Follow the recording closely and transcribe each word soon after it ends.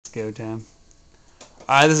go, Tam.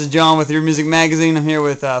 Alright, this is John with Your Music Magazine. I'm here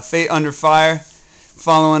with Fate Under Fire,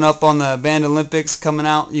 following up on the Band Olympics coming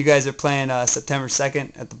out. You guys are playing September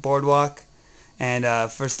 2nd at the Boardwalk. And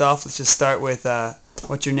first off, let's just start with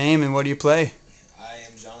what's your name and what do you play? I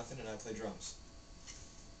am Jonathan and I play drums.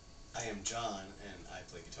 I am John and I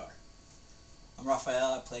play guitar. I'm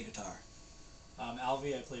Raphael, I play guitar. I'm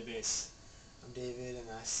Alvy, I play bass. I'm David and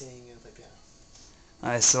I sing and play piano.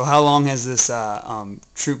 Alright, so how long has this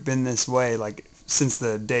troupe been this way? Like since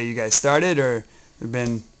the day you guys started, or there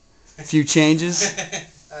been a few changes?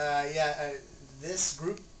 This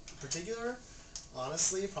group in particular,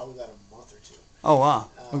 honestly, probably about a month or two. Oh wow,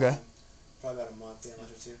 okay. Probably about a month or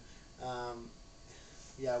two.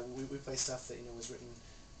 We play stuff that was written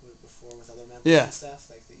before with other members and stuff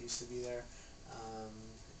like that used to be there,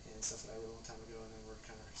 and stuff that I wrote a long time ago, and then we're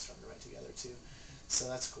kind of starting to write together too. So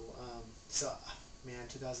that's cool.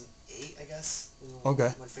 2008, I guess, when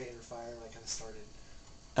Fate Under Fire kind of started.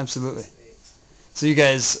 Absolutely. So you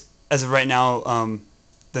guys, as of right now,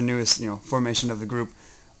 the newest formation of the group,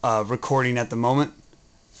 recording at the moment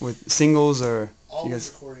with singles, or always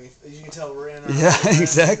recording. As you can tell, we're in our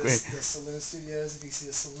exactly the saloon studios. If you see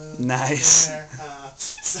a saloon, nice. In there.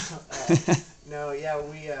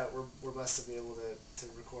 We're blessed to be able to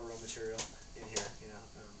record raw material in here.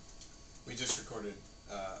 We just recorded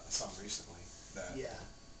a song recently that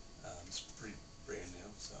it's pretty brand new.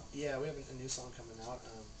 So yeah, we have a new song coming out.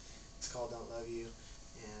 It's called "Don't Love You,"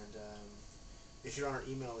 and if you're on our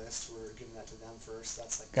email list, we're giving that to them first.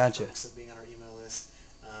 That's like the perks of being on our email list,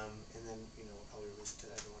 and then we'll probably release it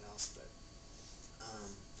to everyone else. But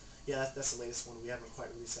that's the latest one. We haven't quite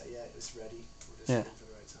released that yet. It's ready. We're just waiting for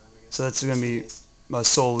the right time, I guess. So that's gonna be a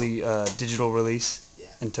solely digital release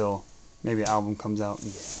until maybe an album comes out.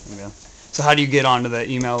 So how do you get onto the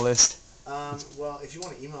email list? Well, if you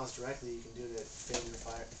want to email us directly, you can do it at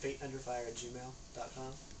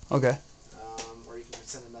fateunderfire@gmail.com. Okay. Or you can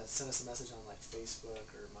send us a message on like Facebook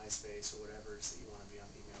or MySpace or whatever so you want to be on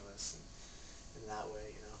the email list, and that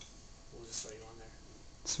way, we'll just throw you on there.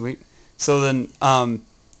 Sweet. So then,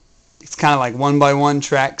 it's kind of like one by one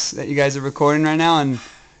tracks that you guys are recording right now, and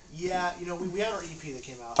we had our EP that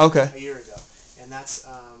came out a year ago, and that's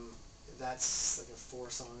like a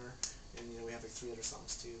 4-songer, and we have like 3 other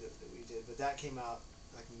songs too that we did, but that came out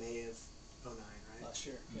like May of 2009, right? Last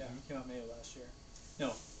year, yeah, it came out May of last year.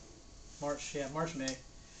 No, March, May.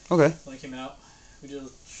 Okay. When it came out, we did a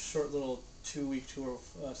short little 2-week tour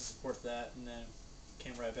to support that, and then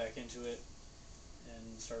came right back into it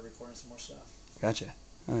and started recording some more stuff. Gotcha.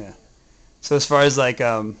 Oh yeah. So as far as like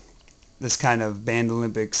this kind of Band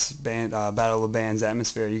Olympics, Battle of Bands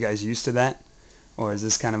atmosphere, are you guys used to that, or is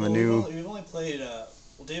this kind of a new? We've only played.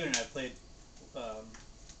 David and I played the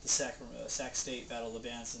Sac State Battle of the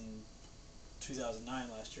Bands in 2009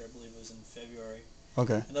 last year. I believe it was in February.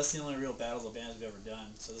 Okay. And that's the only real Battle of the Bands we've ever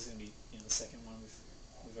done. So this is gonna be the second one we've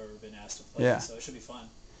ever been asked to play. Yeah. So it should be fun.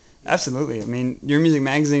 Absolutely. I mean, Your Music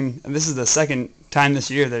Magazine, this is the second time this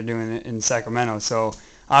year they're doing it in Sacramento, so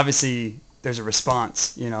obviously there's a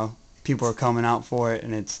response, people are coming out for it,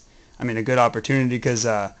 and it's, a good opportunity, because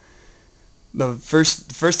the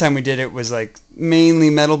first time we did it was like mainly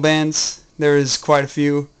metal bands. There was quite a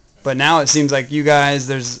few, but now it seems like you guys,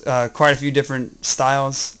 there's quite a few different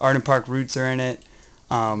styles. Arden Park Roots are in it.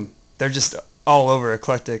 They're just all over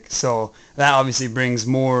eclectic, so that obviously brings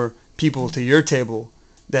more people to your table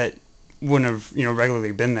that wouldn't have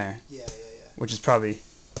regularly been there. Yeah. Which is probably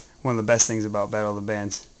one of the best things about Battle of the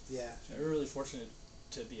Bands. Yeah. We're really fortunate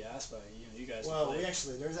to be asked by you guys. Well, we were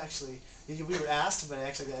asked, but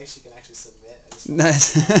I can submit.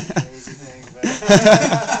 Nice. Crazy thing, but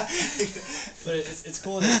but it's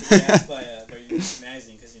cool to be asked by Your Music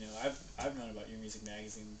Magazine, because I've known about Your Music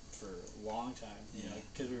Magazine for a long time.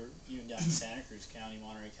 Because we were even down in Santa Cruz County,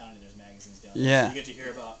 Monterey County. There's magazines down there. Yeah. So you get to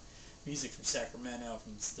hear about music from Sacramento,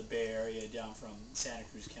 from the Bay Area, down from Santa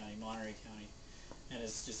Cruz County, Monterey County, and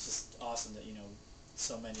it's just awesome that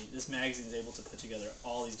this magazine is able to put together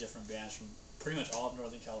all these different bands from pretty much all of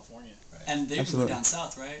Northern California. Right. And they go down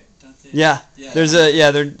south, right? Don't they? Yeah.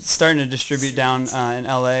 They're starting to distribute down in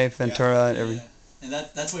LA, Ventura, and everything. And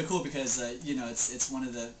that's way cool, because it's one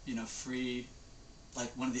of the free,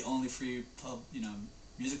 like one of the only free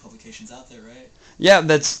music publications out there, right? Yeah,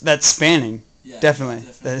 that's spanning. Yeah, definitely.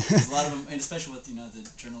 There's a lot of them, and especially with the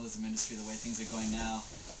journalism industry, the way things are going now,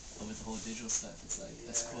 with the whole digital stuff, it's like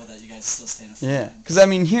that's cool that you guys still staying afloat. Yeah, because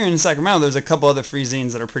here in Sacramento, there's a couple other free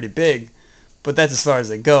zines that are pretty big, but that's as far as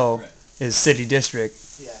they go. Right. Is City District.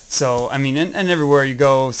 Yeah. So and everywhere you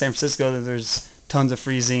go, San Francisco, there's tons of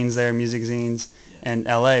free zines there, music zines, and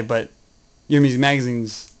LA. But Your Music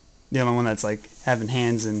Magazine's the only one that's like having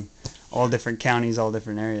hands in all different counties, all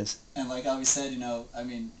different areas. And like Albie said, I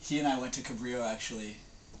mean, he and I went to Cabrillo actually.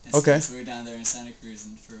 And Okay. So we were down there in Santa Cruz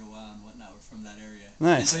and for a while and whatnot. We're from that area.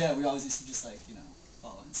 Nice. And so yeah, we always used to just like,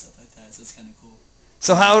 follow and stuff like that. So it's kind of cool.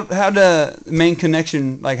 So how the main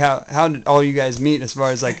connection, like how did all you guys meet as far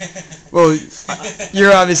as like, well,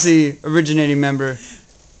 you're obviously originating member.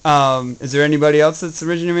 Is there anybody else that's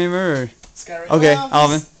originating member? Or? Sky, Okay, well,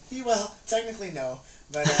 Alvin. Well, technically no,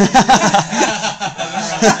 but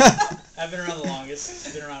I've been around the longest.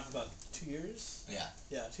 I've been around for about 2 years. Yeah.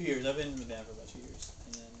 Yeah, 2 years. I've been in the band for about 2 years,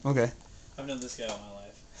 and then Okay. I've known this guy all my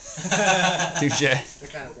life. Touche. they're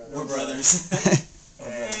kind of brothers. We're brothers.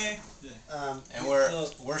 Hey. And So-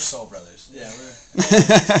 we're soul brothers. Yeah, we're.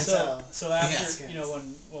 So after Yes.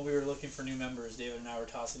 when we were looking for new members, David and I were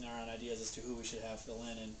tossing around ideas as to who we should have fill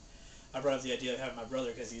in, and I brought up the idea of having my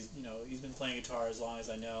brother because he's been playing guitar as long as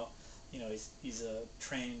I know. He's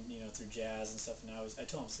trained through jazz and stuff, and I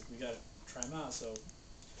told him, it's like, we gotta try him out. So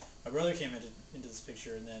my brother came into this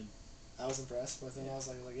picture, and then I was impressed with him. I was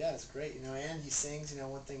like, yeah, it's great, and he sings.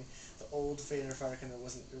 One thing, the old Fade Under Fire kind of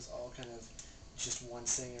wasn't. It was all kind of just one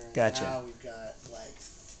singer. And Gotcha. now we've got like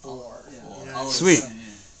four. Yeah. Sweet.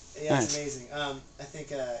 Yeah, Nice. it's amazing. I think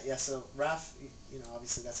so Raph,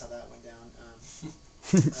 obviously that's how that went down.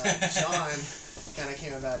 John kind of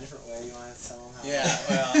came about a different way. You want to tell him how? Yeah,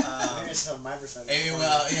 well, maybe I should tell my perspective.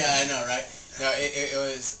 well, yeah, I know, right? No, it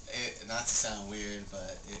was not to sound weird,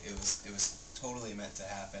 but it was totally meant to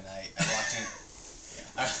happen. I walked in.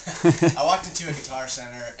 I walked into a Guitar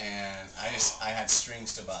Center and I had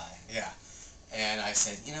strings to buy. Yeah, and I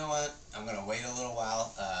said, you know what? I'm gonna wait a little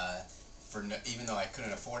while. Even though I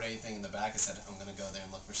couldn't afford anything in the back, I said I'm gonna go there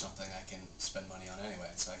and look for something I can spend money on anyway.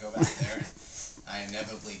 So I go back there and I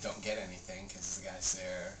inevitably don't get anything because the guys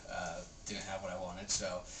there didn't have what I wanted.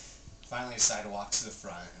 So finally decided to walk to the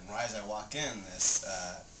front, and right as I walk in, this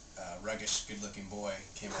ruggish, good-looking boy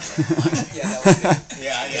came up behind me. Yeah, that was me.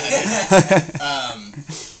 Yeah.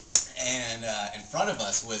 And in front of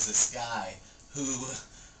us was this guy who,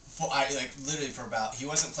 he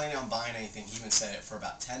wasn't planning on buying anything. He even said it for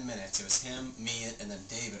about 10 minutes. It was him, me, and then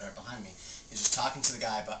David right behind me. He was just talking to the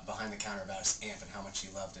guy behind the counter about his amp and how much he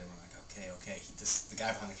loved it. And we're like, okay. The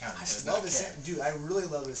guy behind the counter does not care. Dude, I really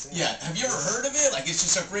love this amp. Yeah, have you ever heard of it? Like, it's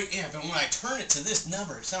just a great amp, and when I turn it to this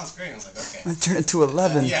number, it sounds great. I was like, okay. I turn it to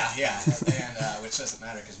 11. Yeah, and which doesn't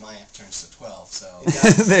matter because my amp turns to 12, so.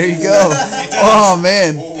 There you go. Oh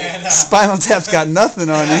man, And, Spinal Tap's got nothing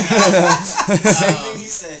on it. Same thing he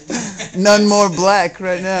said. None more black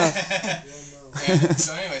right now. And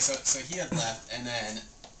so anyway, so he had left, and then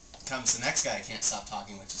comes the next guy I can't stop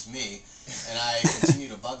talking, which is me, and I continue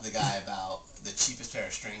to bug the guy about the cheapest pair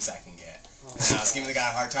of strings I can get. And I was giving the guy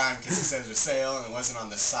a hard time because he said it was a sale and it wasn't on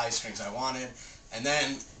the size strings I wanted. And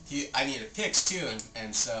then I needed picks too,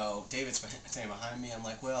 and so David's standing behind me. I'm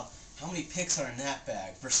like, well, how many picks are in that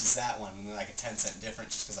bag versus that one? And then like a 10-cent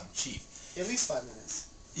difference just because I'm cheap. At least 5 minutes.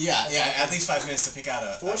 Yeah, at least 5 minutes to pick out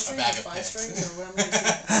a 4 strings bag or of 5 picks. strings or what am I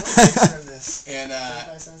doing? In this? And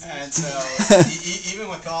 25 cents and each? so even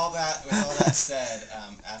with all that said,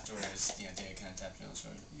 afterwards, David kind of tapped me on the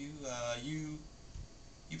shoulder.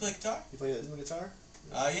 You play guitar? You play the guitar?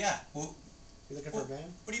 Yeah. Well, You looking for a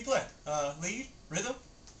band? what do you play? Lead? Rhythm?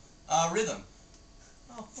 Rhythm.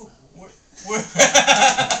 Oh, cool. We're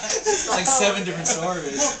Like 7 different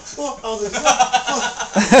stories.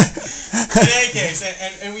 In any case,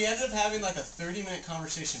 and we ended up having like a 30-minute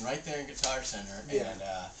conversation right there in Guitar Center,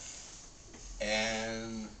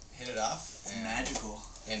 and hit it off. It's magical.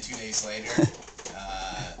 And 2 days later,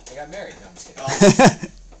 They got married. No, I'm just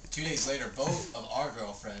kidding. 2 days later, both of our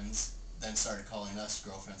girlfriends then started calling us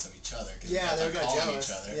girlfriends of each other. Yeah, they got calling jealous.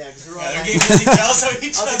 each other. Yeah, because we were Yeah, all they're like, getting details of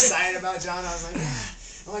each I was other. excited about John. I was like,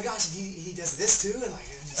 oh my gosh, he does this too, and like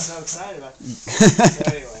I'm just so excited about it.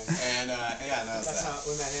 So anyway, And that was that's that. how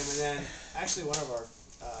we met him. And then actually one of our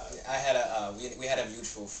I had we had a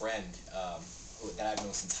mutual friend that I've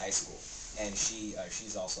known since high school, and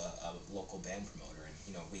she's also a local band promoter,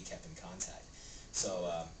 and we kept in contact. So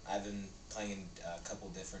I've been playing a couple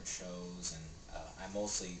different shows, and I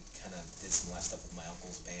mostly kind of did some last stuff with my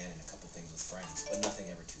uncle's band and a couple things with friends, but nothing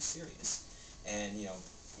ever too serious. And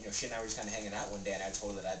she and I were just kind of hanging out one day, and I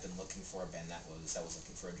told her that I'd been looking for a band that was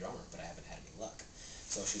looking for a drummer, but I haven't had any luck.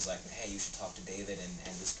 So she's like, hey, you should talk to David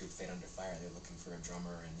and this group, Fade Under Fire. They're looking for a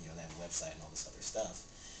drummer, and they have a website and all this other stuff.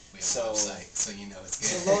 We have a website, so it's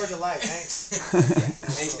good. so Laura Delight, thanks.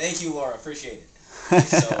 Thank you, Laura. Appreciate it.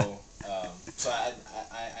 So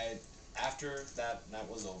I after that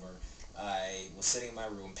was over, I was sitting in my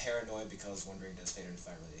room, paranoid, because I was wondering, does Fate Under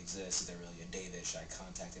Fire really exist? Is there really a David? Should I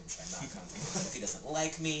contact him? Should I not contact him? If he doesn't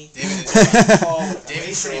like me, David's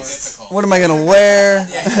pretty difficult. What am I gonna wear?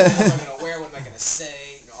 Yeah, what am I gonna wear? What am I gonna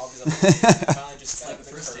say? You know, all these other things. I finally just got Like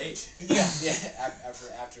the first date. Yeah.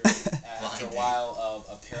 After a while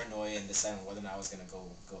of paranoia and deciding whether or not I was gonna go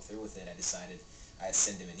through with it, I decided I'd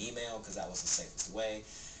send him an email because that was the safest way,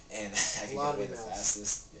 and I could get away the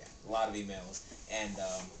fastest. Yeah, a lot of emails, and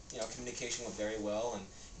you know, communication went very well, and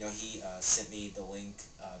you know, he sent me the link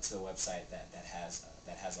to the website that has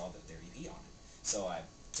all their EP on it. So I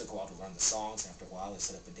took a while to learn the songs, and after a while, they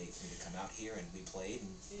set up a date for me to come out here, and we played. And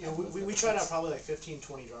you know, we tried out probably like 15,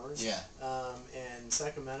 20 drummers. Yeah. And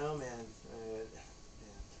Sacramento, man,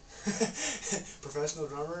 professional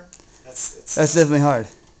drummer. That's definitely hard.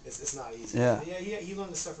 It's not easy. Yeah. Yeah. He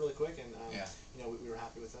learned this stuff really quick, and yeah. you know, we were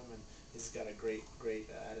happy with him, and he's got a great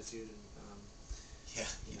attitude, and yeah,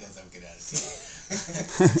 he does have a good attitude.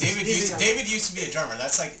 David used to be a drummer.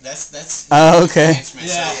 That's Oh, okay. Instrument.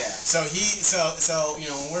 Yeah. So you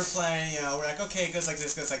know, when we're playing, you know, we're like, okay, it goes like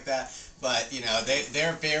this, goes like that. But you know,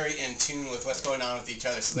 they're very in tune with what's going on with each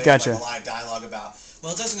other. So they have like a lot of dialogue about,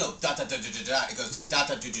 well, it doesn't go da da da da da da. It goes da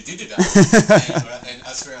da da da da da. And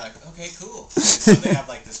us we're like, okay, cool. And so they have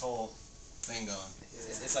like this whole thing going.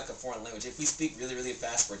 It's like a foreign language. If we speak really, really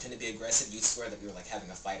fast, we tend to be aggressive, you'd swear that we were like having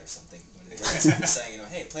a fight or something. When the aggressive was saying, you know,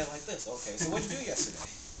 hey, play it like this. Okay, so what'd you do yesterday?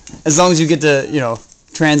 As long as you get to, you know,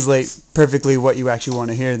 translate perfectly what you actually want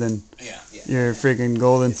to hear, then you're freaking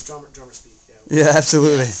golden. it's drummer speak. Yeah. Yeah,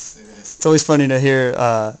 absolutely. Yes, it is. It's always funny to hear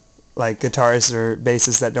like guitarists or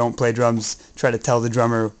bassists that don't play drums try to tell the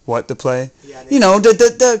drummer what to play. Yeah. You know, like,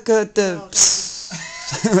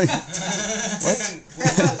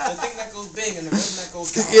 The thing that goes bing and the rhythm that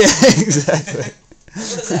goes down. yeah, exactly. What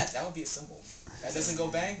is that? That would be a symbol. That doesn't go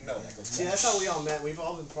bang? No, that goes See, bang. that's how we all met. We've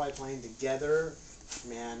all been probably playing together,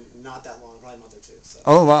 man, not that long, probably a month or two. So,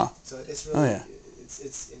 Oh wow. so it's really, yeah.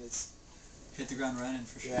 it's Hit the ground running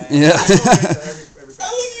for sure. Yeah. every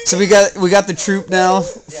practice. So we got the troop now,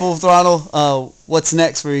 full throttle. What's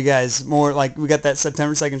next for you guys? More like we got that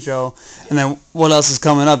September 2nd show, and then what else is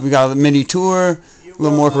coming up? We got a mini tour, a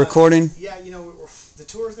little more recording. Yeah, you know, the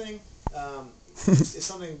tour thing. If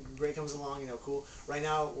something great comes along, you know, cool. Right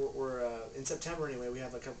now, we're in September anyway. We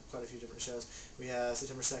have quite a few different shows. We have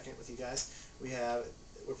September 2nd with you guys.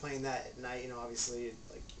 We're playing that at night. You know, obviously,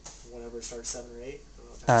 like whenever it starts, 7 or 8. I don't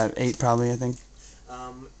know what time it 8 probably, I think.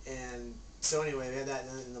 And so anyway, we had that,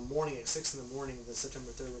 and then in the morning at 6 in the morning, the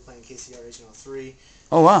September 3rd, we're playing KCRH 3.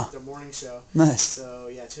 Oh wow. Their morning show. Nice. So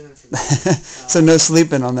yeah, tune in for that. So no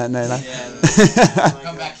sleeping on that night, huh? Yeah.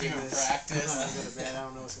 Come back here and practice. I'm gonna go to bed. I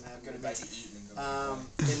don't know what's gonna happen. Go to bed to eat and then go.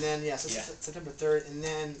 And then so September 3rd, and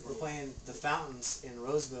then we're playing the Fountains in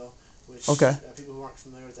Roseville, which Okay. People who aren't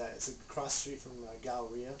familiar with that, it's across the street from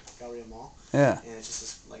Galleria Mall, Yeah. and it's just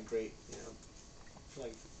this like great, you know,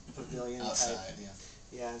 like pavilion Outside, type.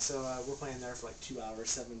 Yeah, and so we're playing there for like 2 hours,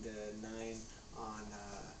 7 to 9 on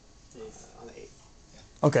the 8th.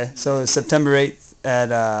 Okay, so September 8th at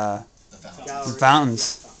The Fountain. Galleria,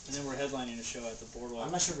 Fountains. yeah, And then we're headlining a show at the Boardwalk.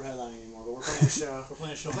 I'm not sure if we're headlining anymore, but we're playing a show. We're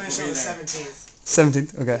playing a show. We're playing a show on the 17th.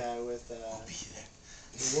 17th. Okay. Yeah, with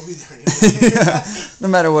We'll be there. we'll be there. No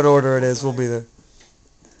matter what order it is, we'll be there.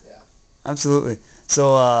 Yeah. Absolutely.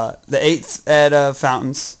 So the 8th at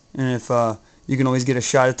Fountains, and if you can always get a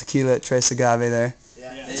shot of tequila at Tres Agave there.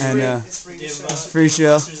 Yeah. Yeah. It's And, free. uh, It's free. Dave to Buster's- Free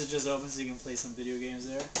show. Buster's is just open, so you can play some video games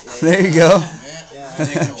there. There you go. Yeah, I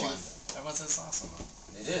think one. That was that's awesome.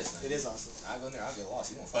 It is. Man. It is awesome. I'll go in there. I'll get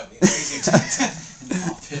lost. You won't But find me. crazy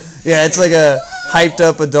expensive. Yeah, it's like a hyped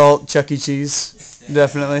up adult Chuck E. Cheese.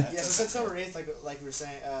 Definitely. Yeah, so September 8th, like we were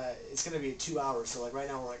saying, it's going to be 2 hours. So like right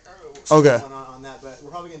now we're like, Okay. going on that, but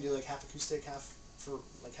we're probably going to do like half acoustic, half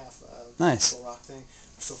Nice. full rock thing.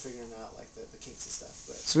 We're still figuring out like the kinks and stuff.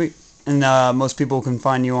 But Sweet. And most people can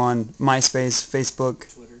find you on MySpace, Facebook,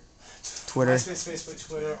 Twitter, MySpace, Facebook,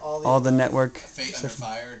 Twitter, all the network.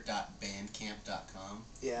 FateUnderFire.bandcamp.com.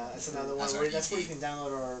 Yeah, that's another one. That's our That's where you EP. can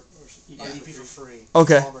download our EP for free.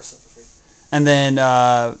 Okay. All of our stuff for free. And then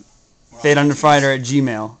Fate Under Fire at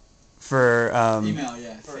Gmail for Email,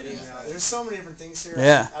 yeah. For Fade email. Under. There's so many different things here.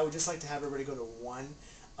 Yeah. I would just like to have everybody go to one.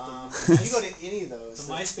 If you go to any of those,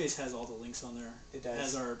 The MySpace has all the links on there. It It does.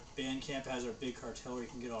 has our Bandcamp, has our big cartel where you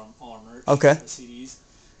can get all our merch. Okay. Our CDs.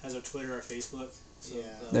 Has our Twitter, our Facebook. So Yeah.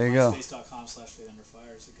 There you go.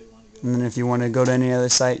 MySpace.com/FateUnderFire is a good one to go. and then if you want to go to any other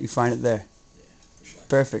site, you find it there. Yeah, for sure.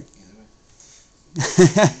 Perfect.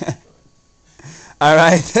 All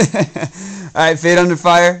right. All right, Fate Under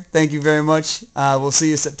Fire, thank you very much. We'll see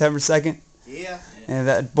you September 2nd Yeah. and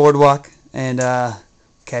at Boardwalk, and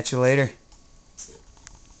catch you later.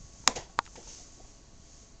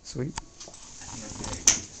 Sweet.